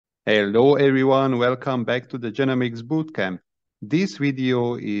Hello everyone, welcome back to the Genomics Bootcamp. This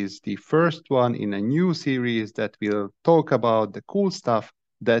video is the first one in a new series that will talk about the cool stuff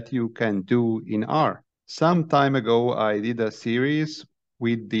that you can do in R. Some time ago, I did a series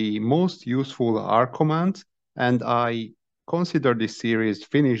with the most useful R commands, and I consider this series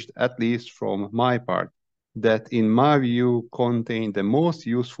finished, at least from my part, that in my view contain the most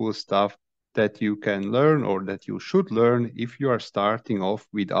useful stuff that you can learn or that you should learn if you are starting off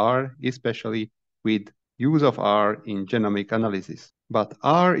with R, especially with use of R in genomic analysis. But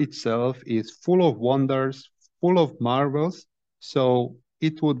R itself is full of wonders, full of marvels, so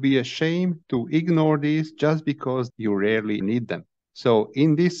it would be a shame to ignore these just because you rarely need them. So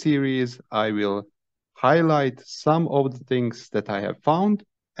in this series, I will highlight some of the things that I have found,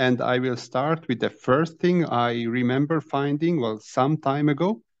 and I will start with the first thing I remember finding, well, some time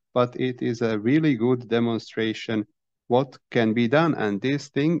ago, but it is a really good demonstration what can be done. And this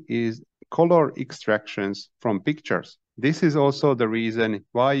thing is color extractions from pictures. This is also the reason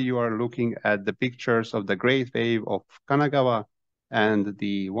why you are looking at the pictures of the Great Wave of Kanagawa and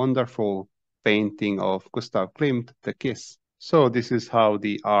the wonderful painting of Gustav Klimt, The Kiss. So this is how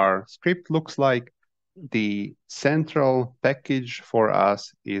the R script looks like. The central package for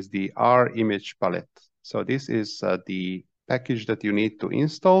us is the RImagePalette. So this is the package that you need to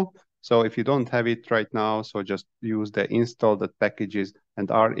install. So if you don't have it right now, so just use the installed packages and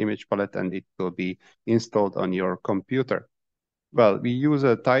RImagePalette and it will be installed on your computer. Well, we use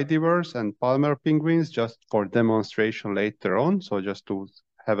a tidyverse and Palmer penguins just for demonstration later on. So just to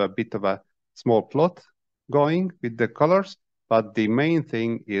have a bit of a small plot going with the colors. But the main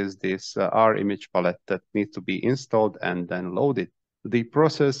thing is this RImagePalette that needs to be installed and then loaded. The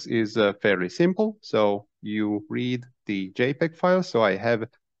process is fairly simple. So you read the JPEG file. So I have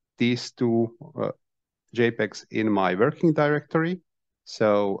these two JPEGs in my working directory.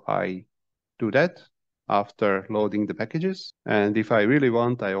 So I do that after loading the packages. And if I really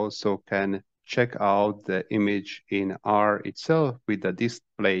want, I also can check out the image in R itself with the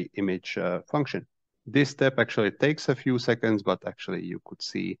display image function. This step actually takes a few seconds, but actually you could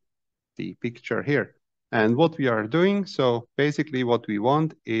see the picture here. And what we are doing, so basically what we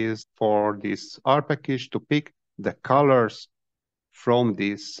want is for this R package to pick the colors from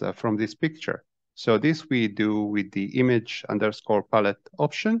this picture. So this we do with the image underscore palette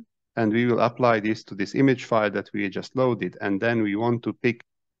option, and we will apply this to this image file that we just loaded. And then we want to pick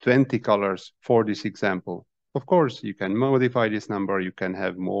 20 colors for this example. Of course, you can modify this number. You can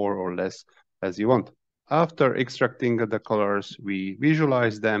have more or less as you want. After extracting the colors, we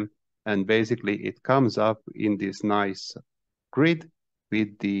visualize them, and basically it comes up in this nice grid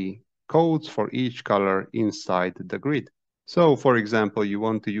with the codes for each color inside the grid. So for example, you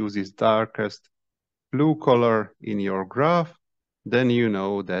want to use this darkest blue color in your graph, then you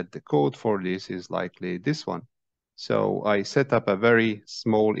know that the code for this is likely this one. So I set up a very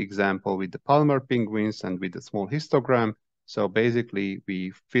small example with the Palmer penguins and with a small histogram. So basically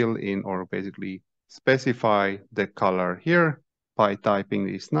we fill in or basically specify the color here by typing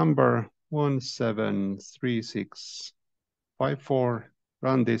this number 173654,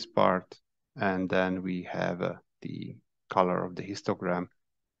 run this part, and then we have the color of the histogram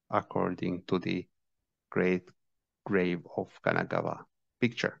according to the Great Grave of Kanagawa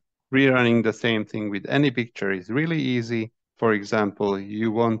picture. Rerunning the same thing with any picture is really easy. For example,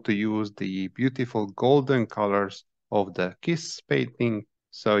 you want to use the beautiful golden colors of the Kiss painting,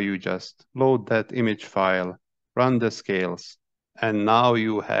 so you just load that image file, run the scales, and now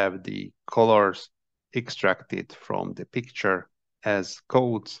you have the colors extracted from the picture as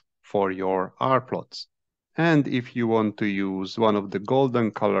codes for your R plots. And if you want to use one of the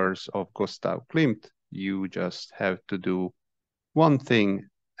golden colors of Gustav Klimt, you just have to do one thing,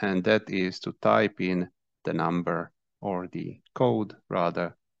 and that is to type in the number or the code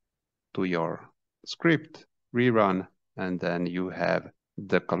rather to your script, rerun, and then you have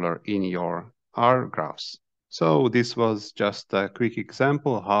the color in your R graphs. So this was just a quick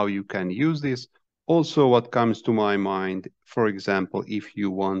example how you can use this. Also, what comes to my mind, for example, if you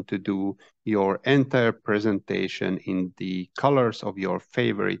want to do your entire presentation in the colors of your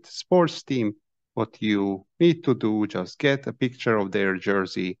favorite sports team, what you need to do, just get a picture of their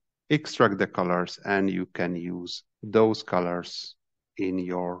jersey, extract the colors, and you can use those colors in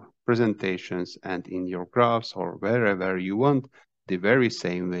your presentations and in your graphs or wherever you want, the very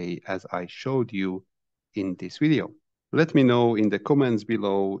same way as I showed you in this video. Let me know in the comments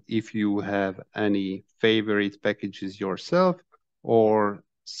below if you have any favorite packages yourself or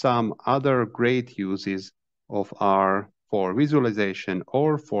some other great uses of R for visualization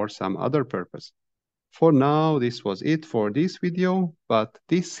or for some other purpose. For now, this was it for this video, but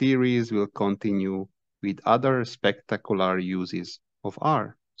this series will continue with other spectacular uses of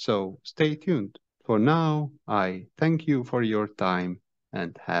R. So stay tuned. For now, I thank you for your time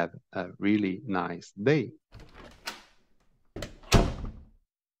and have a really nice day.